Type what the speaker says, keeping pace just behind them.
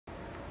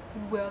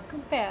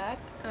Welcome back.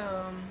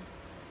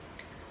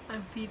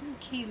 I'm feeding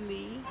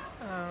Keely.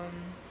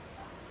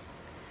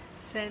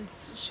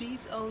 Since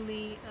she's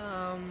only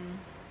a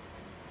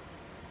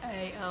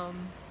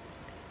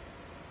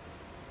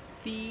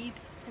feed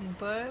and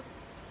burp,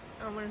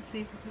 I want to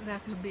see if it's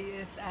not going to be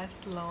as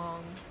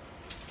long.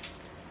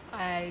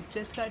 I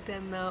just got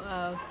done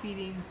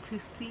feeding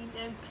Christine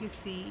and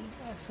Chrissy,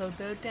 so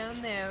they're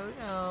down there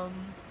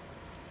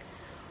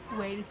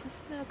waiting for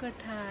snuggle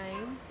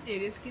time.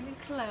 It is getting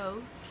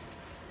close.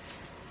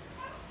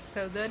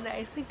 So they're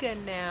nice and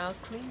good now.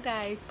 Clean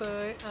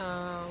diaper,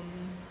 and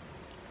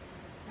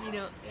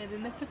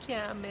in the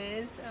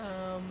pajamas,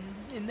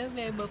 in the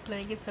rainbow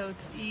blanket, so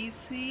it's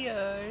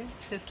easier.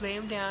 Just lay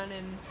them down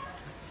and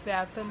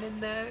wrap them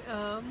in the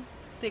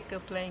thicker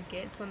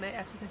blankets when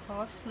after they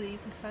fall asleep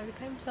and snuggle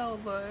time's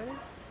over.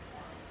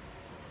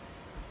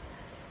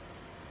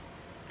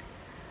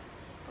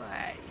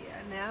 But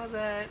yeah, now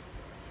that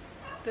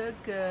they're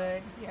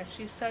good, yeah,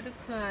 she started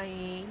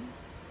crying.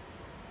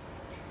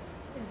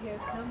 And here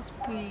comes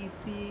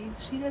Breezy.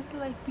 She doesn't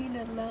like being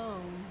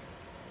alone.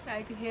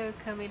 I can hear her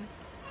coming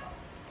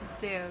the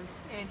stairs.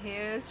 And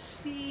here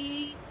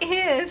she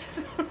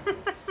is.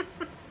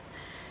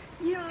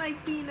 You don't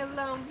like being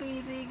alone,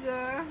 Breezy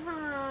girl,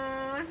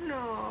 huh?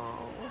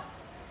 No.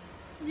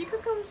 You can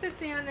come sit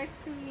down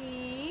next to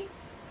me.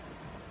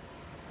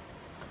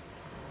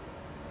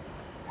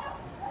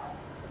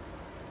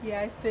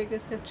 Yeah, I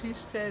figured since she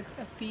says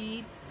a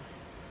feed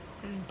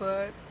and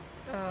burp,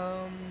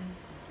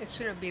 it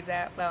shouldn't be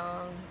that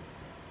long.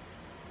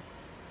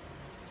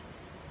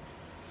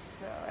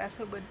 So that's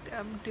what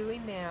I'm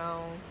doing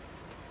now.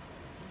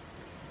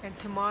 And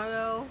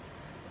tomorrow,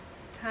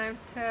 time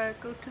to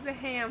go to the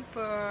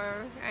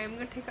hamper. I am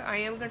gonna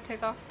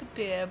take off the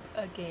bib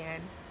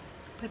again.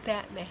 Put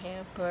that in the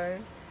hamper.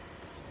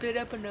 Spit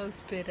up or no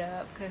spit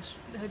up, cause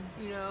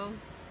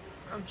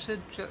I'm sure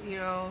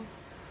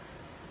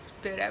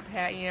spit up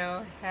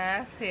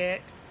has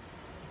hit.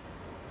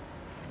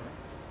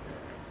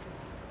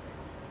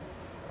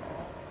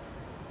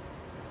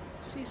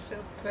 She's so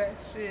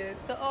precious.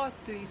 The all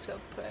three so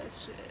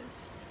precious.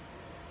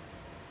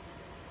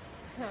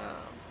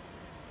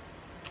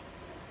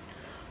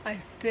 I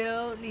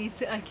still need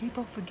to. I keep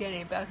on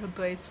forgetting about her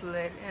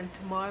bracelet, and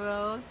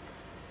tomorrow,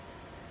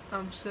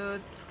 I'm sure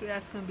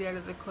that's gonna be out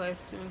of the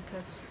question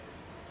because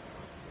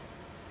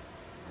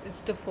it's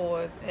the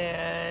 4th,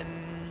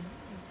 and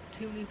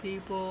too many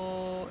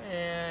people,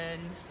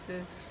 and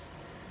just.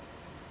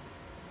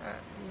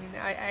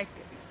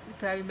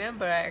 If I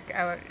remember,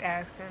 I would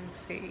ask and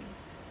see.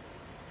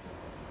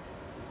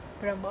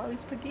 But I'm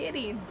always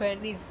forgetting, but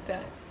it needs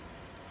done.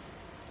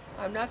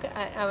 I'm not gonna,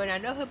 I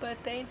know her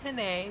birthday and her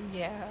name,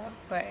 yeah,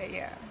 but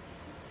yeah,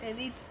 it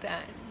needs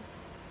done.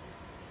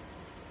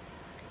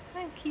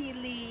 Hi,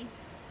 Keely.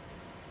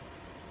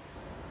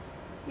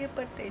 Your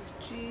birthday's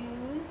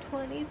June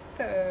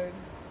 23rd.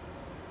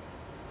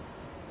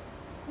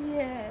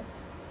 Yes.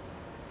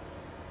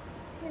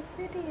 Yes,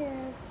 it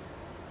is.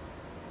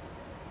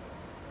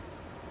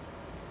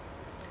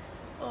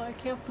 Oh, I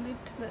can't believe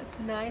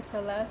tonight's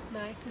our last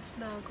night to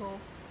snuggle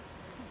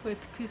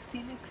with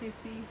Christine and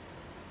Chrissy.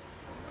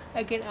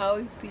 Again, I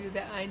always do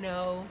that, I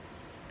know,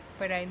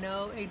 but I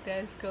know it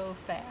does go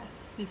fast.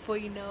 Before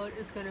you know it,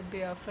 it's gonna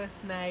be our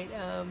first night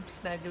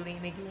snuggling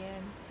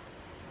again.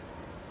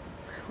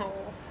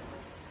 Oh,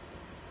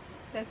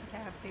 that's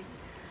happy.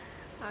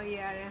 Oh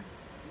yeah,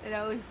 it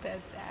always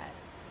does that.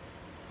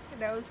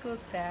 It always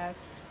goes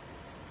fast.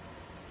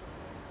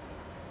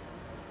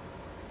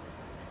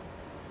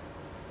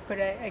 But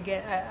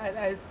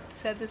I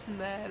said this in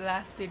the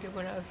last video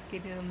when I was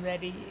getting them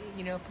ready,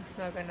 for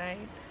snuggle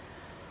night.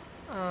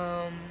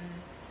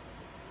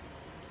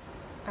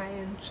 I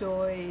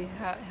enjoy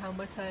how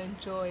much I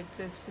enjoyed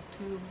just the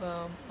two of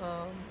them,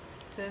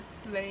 just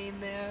laying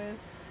there,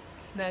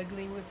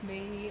 snuggling with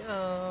me.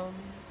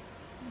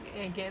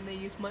 Again, they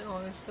use my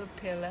arms for a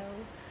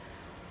pillow,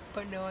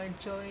 but no, I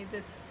enjoy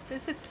this.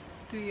 There's the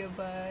three of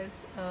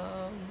us,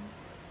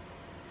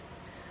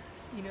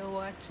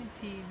 watching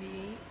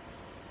TV.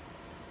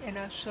 And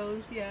our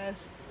shows, yes,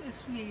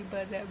 it's really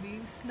but that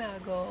we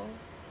snuggle.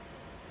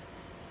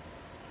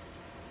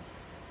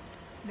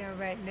 Now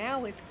right now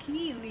with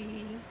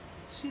Keely,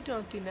 she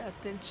don't do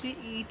nothing. She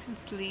eats and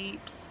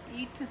sleeps,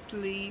 eats and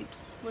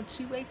sleeps. When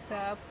she wakes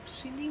up,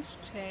 she needs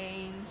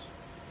change.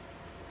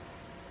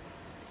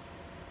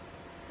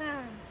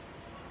 Huh.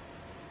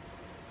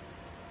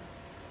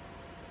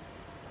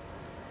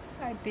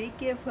 I did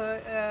give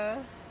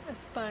her a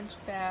sponge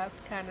bath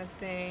kind of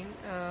thing.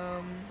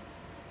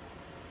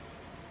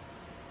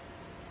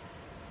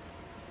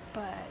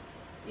 But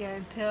yeah,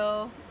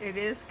 until it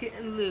is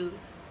getting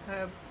loose,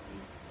 her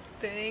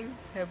thing,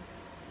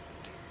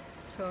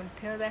 so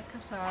until that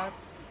comes off,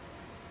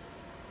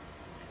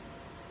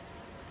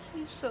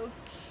 she's so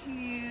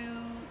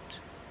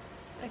cute.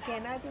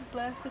 Again, I've been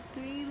blessed with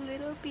 3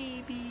 little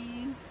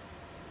babies.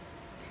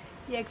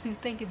 Yeah, because if you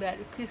think about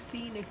it,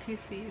 Christine and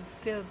Chrissy is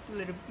still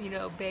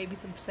little, babies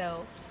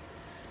themselves.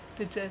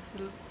 They're just,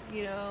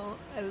 you know,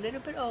 a little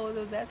bit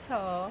older, that's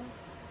all.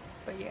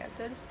 But yeah,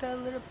 they're still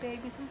little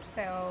babies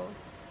themselves.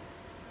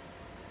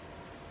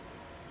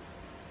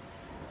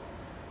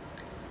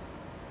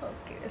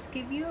 Okay, let's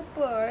give you a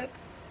burp.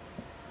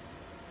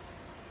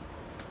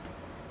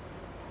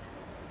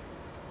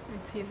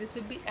 And see, this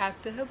will be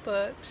after her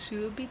burp. She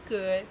will be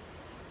good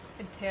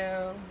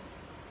until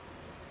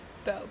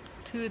about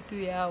 2 or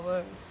 3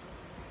 hours.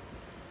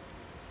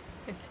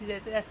 And see,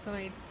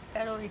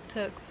 that only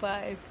took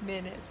 5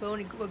 minutes.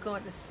 We're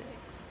going to 6.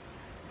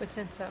 But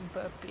since I'm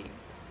burping.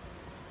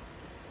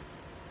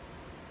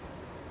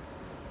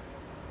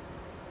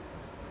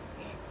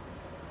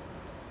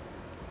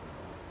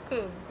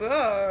 Good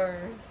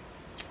girl.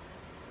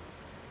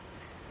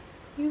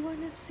 You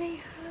wanna say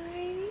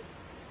hi?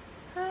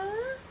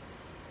 Huh?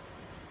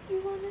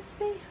 You wanna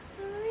say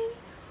hi?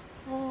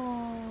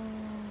 Oh,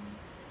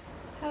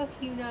 how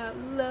can you not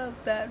love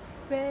that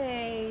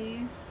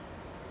face?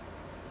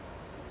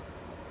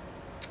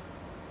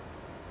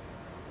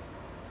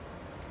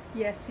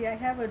 Yeah, see, I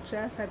have a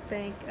dress, I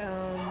think,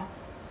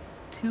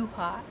 too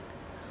hot.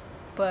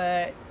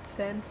 But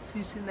since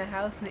she's in the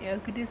house and the air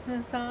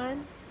conditioner's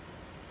on,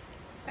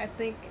 I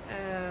think,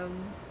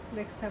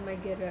 next time I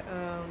get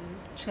a,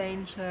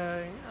 change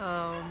her,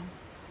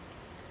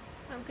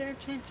 I'm gonna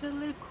change her a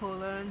little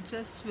cooler and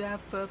just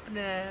wrap up in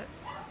a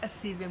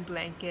Syrian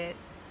blanket.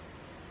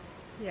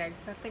 Yeah,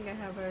 'cause I think I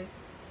have her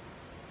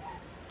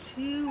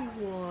too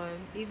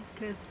warm, even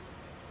because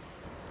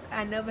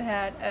I never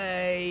had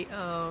a,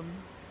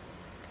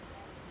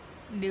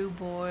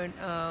 newborn,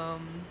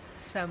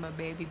 summer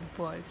baby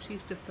before.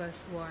 She's the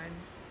first one.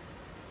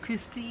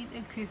 Christine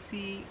and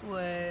Chrissy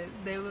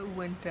they were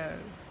winter.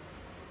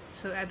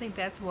 So I think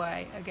that's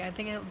why. Again, I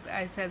think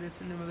I said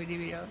this in the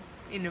video,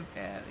 in the,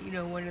 you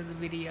know, one of the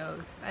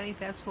videos. I think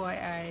that's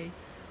why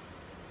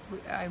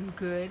I'm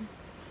good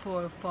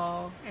for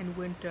fall and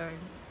winter,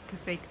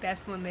 because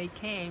that's when they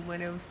came,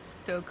 when it was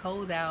still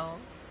cold out.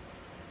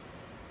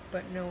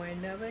 But no, I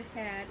never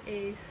had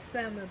a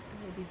summer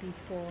baby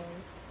before.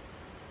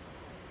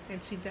 And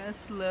she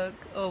does look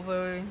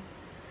over,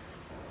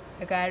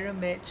 I gotta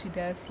admit, she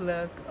does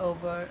look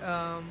over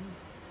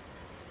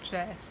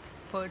dressed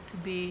for it to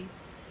be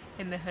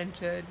in the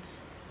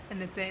hundreds. And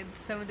the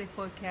 7-day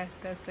forecast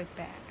does look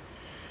bad.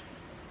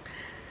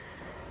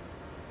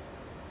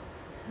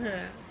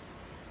 Huh.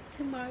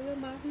 Tomorrow,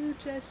 Mommy will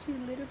dress you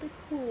a little bit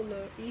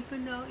cooler,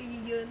 even though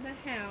you're in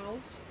the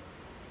house.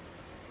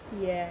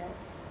 Yes.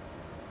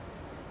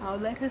 I'll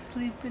let her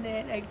sleep in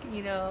it, like,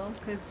 you know,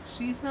 because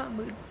she's not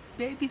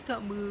babies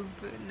don't move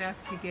enough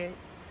to get,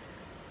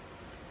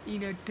 you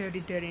know,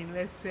 dirty.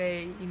 Let's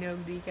say, you know,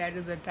 leak out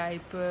of the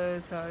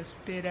diapers or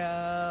spit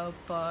up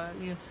or,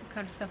 you know,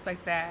 kind of stuff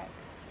like that.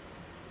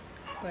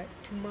 But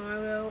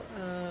tomorrow,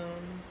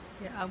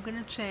 yeah, I'm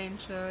gonna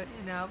change her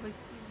and I'll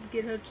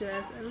get her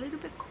dressed a little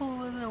bit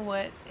cooler than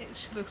what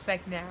she looks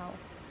like now.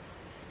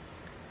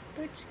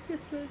 But she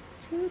just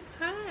looks too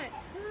hot,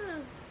 huh?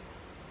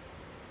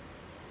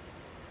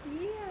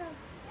 Yeah.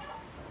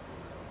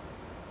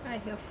 I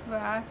hear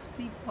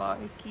Frosty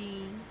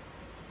barking.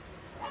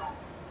 I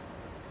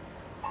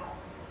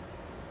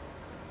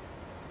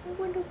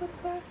wonder what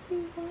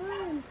Frosty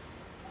wants.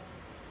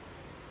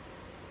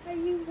 Are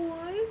you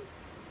warm?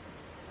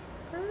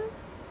 Huh?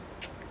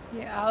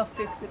 Yeah, I'll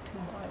fix it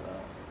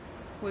tomorrow.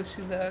 When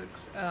she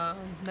looks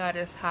not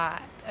as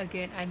hot.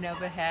 Again, I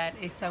never had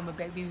a summer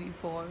baby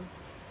before.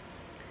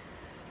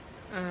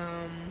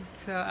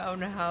 So I don't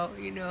know how,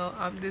 you know,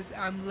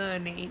 I'm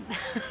learning.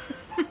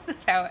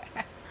 That's how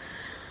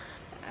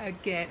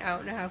again, I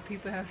don't know how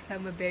people have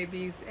summer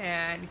babies,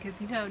 and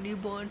because you know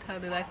newborns, how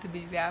they like to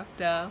be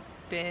wrapped up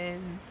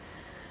and,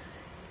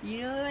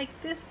 you know, like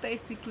this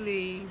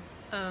basically.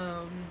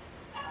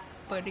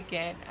 But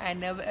again, I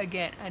never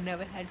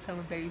had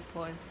summer baby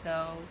before,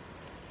 so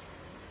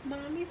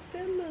Mommy's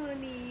still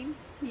learning.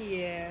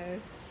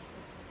 Yes.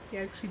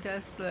 Yeah, she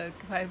does look.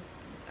 I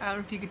don't know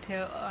if you could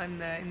tell in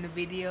the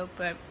video,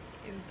 but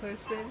in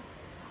person,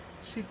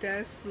 she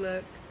does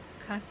look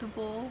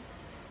comfortable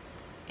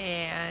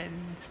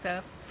and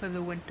stuff for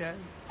the winter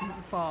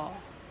and fall.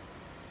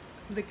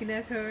 Looking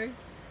at her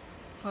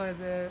for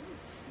the,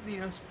 you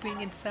know,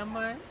 spring and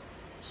summer,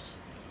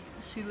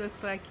 she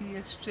looks like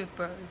a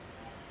stripper.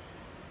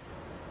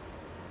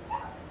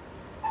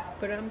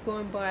 But I'm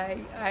going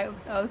by, I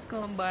was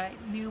going by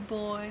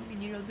newborn,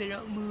 and you know they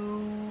don't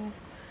move.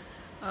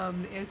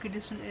 The air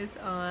conditioner is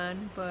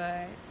on,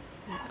 but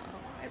you know,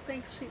 I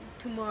think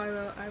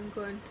tomorrow I'm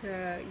going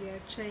to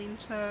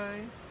change her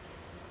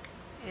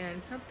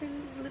and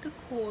something a little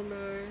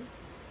cooler.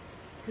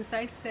 Because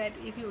I said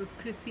if it was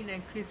Christine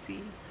and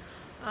Chrissy,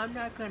 I'm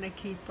not gonna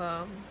keep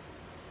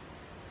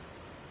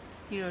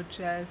you know,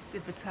 just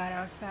if it's hot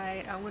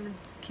outside, I'm gonna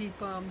keep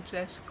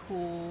just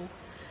cool.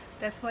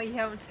 That's why you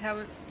haven't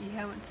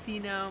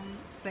seen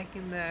like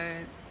in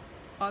the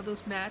all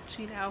those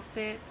matching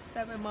outfits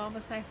that my mom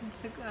was nice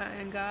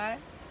and got.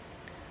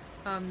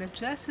 The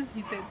dresses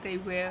that they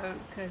wear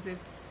because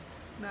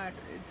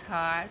it's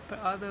hot, but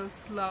all those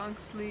long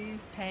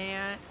sleeve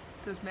pants,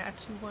 those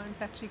matchy ones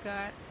that she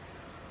got.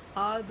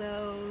 All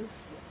those,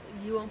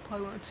 you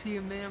probably won't see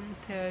them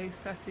until it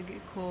starts to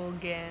get cool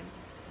again.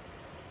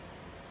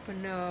 But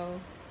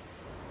no,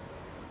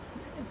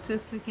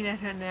 just looking at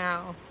her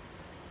now,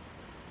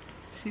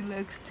 she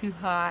looks too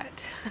hot.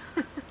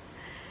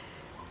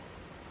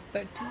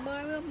 But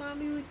tomorrow,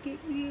 mommy will get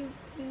you,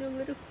 a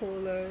little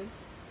cooler,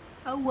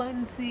 a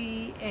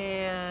onesie,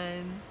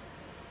 and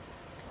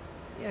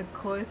of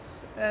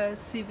course a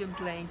sleeping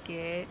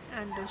blanket,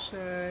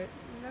 undershirt.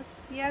 And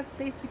that's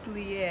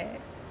basically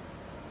it.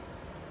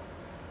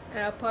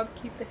 And I'll probably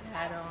keep the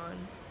hat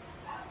on.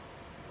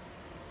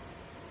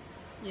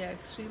 Yeah,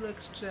 she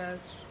looks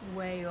just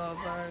way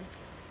over.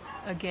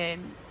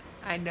 Again,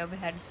 I never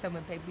had a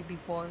summer baby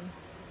before.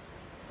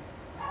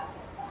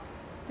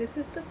 This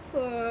is the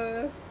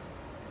first.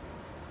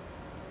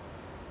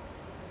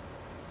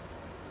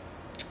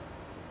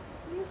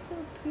 You're so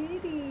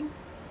pretty.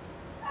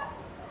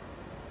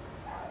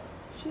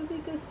 Should we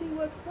go see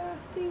what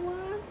Frosty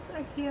wants?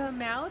 I hear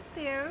him out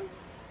there.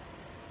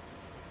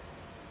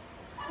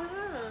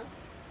 Huh.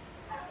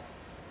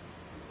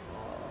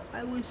 Oh,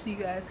 I wish you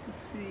guys could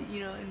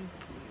see, and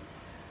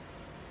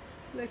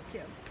look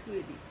how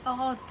pretty.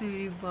 All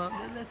three of them.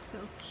 They look so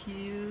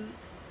cute.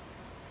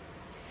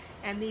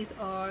 And these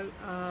are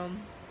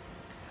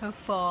her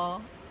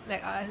fall.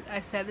 Like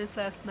I said this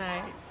last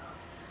night.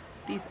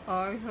 These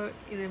are her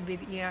in a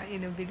video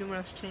when I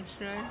was changing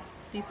her.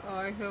 These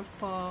are her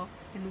fall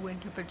and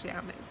winter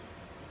pajamas.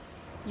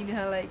 You know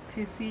how like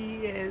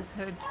Chrissy is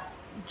her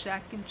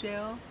Jack and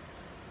Jill,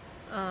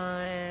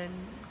 and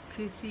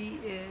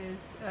Chrissy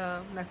is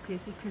not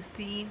Chrissy.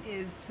 Christine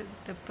is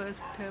the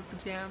first pair of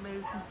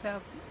pajamas and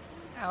stuff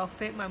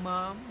outfit my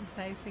mom was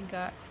nice and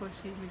got before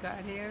she even got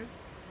here.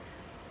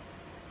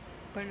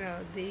 But no,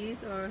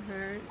 these are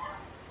her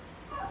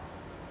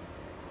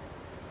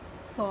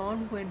fall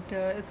and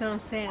winter. That's what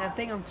I'm saying. I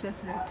think I'm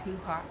dressing her too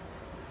hot.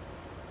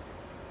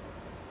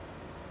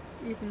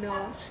 Even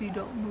though she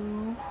don't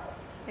move.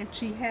 And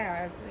she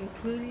has,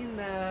 including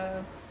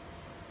the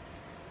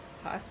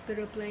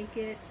hospital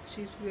blanket,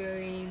 she's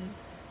wearing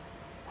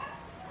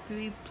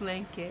 3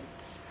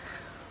 blankets.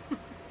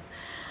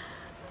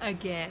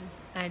 Again,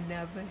 I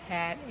never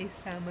had a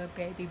summer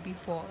baby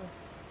before.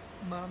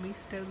 Mommy's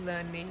still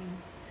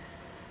learning.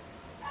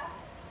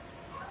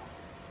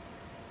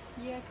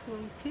 Yeah, 'cause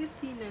when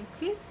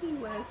Chrissy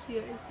was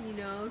here,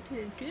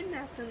 didn't do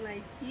nothing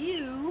like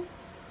you.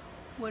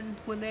 When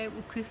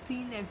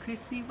Christine and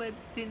Chrissy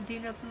didn't do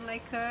nothing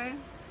like her.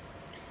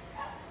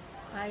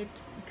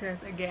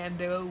 Because again,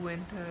 they were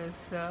winters,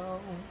 so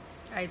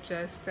I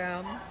just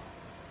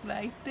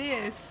like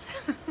this.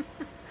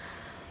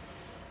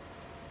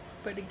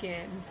 But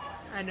again,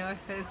 I know I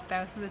said this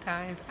thousands of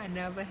times, I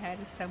never had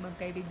a summer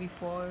baby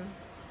before.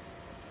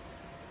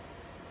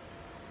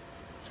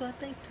 So I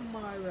think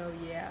tomorrow,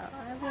 yeah,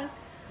 I will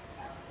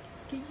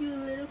get you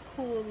a little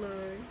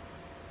cooler.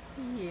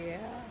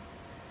 Yeah.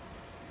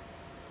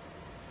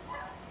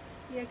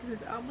 Yeah, 'cause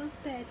it's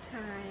almost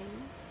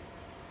bedtime.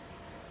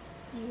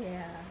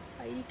 Yeah.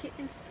 Are you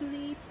getting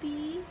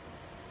sleepy?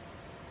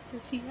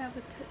 Cause you have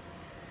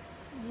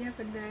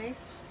a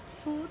nice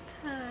full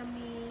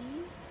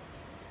tummy.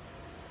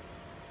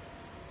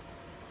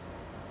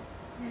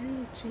 Now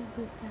you change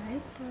the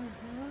diaper,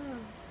 huh?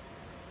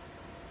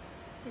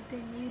 And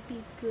then you'd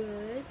be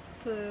good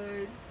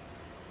for,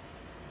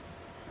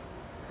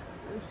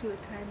 let's see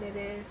what time it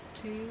is,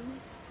 2?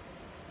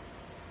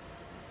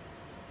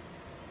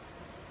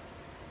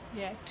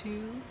 Yeah,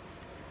 2.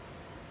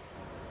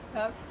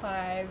 About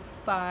 5,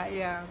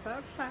 yeah,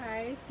 about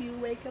 5. You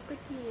wake up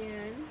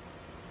again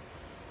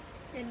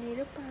and need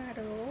a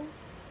bottle.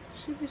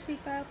 Should we say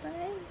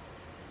bye-bye?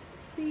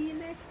 See you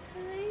next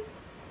time.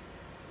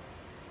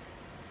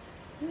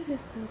 You are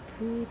so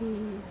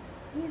pretty.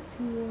 Yes,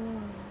 you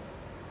are.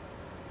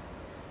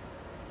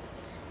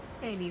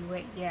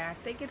 Anyway, yeah, I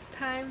think it's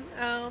time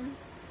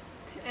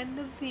to end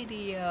the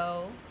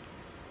video.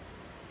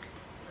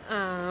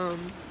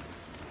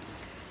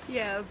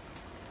 Yeah,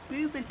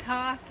 we've been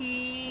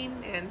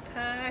talking and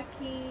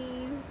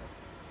talking.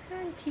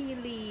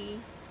 Tranquilly.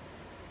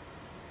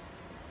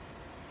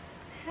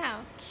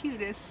 How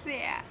cute is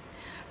that?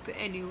 But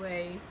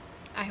anyway,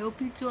 I hope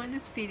you enjoyed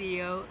this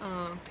video.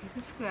 Please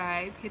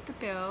subscribe, hit the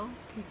bell,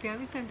 tell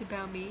family friends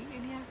about me,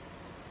 and yeah,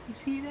 we'll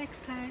see you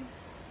next time.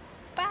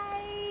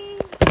 Bye!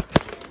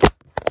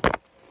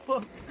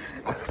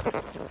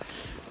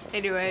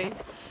 Anyway,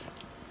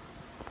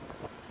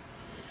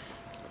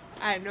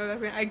 I know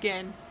that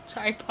again,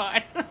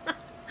 tripod.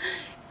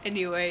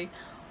 Anyway,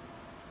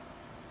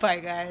 bye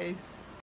guys.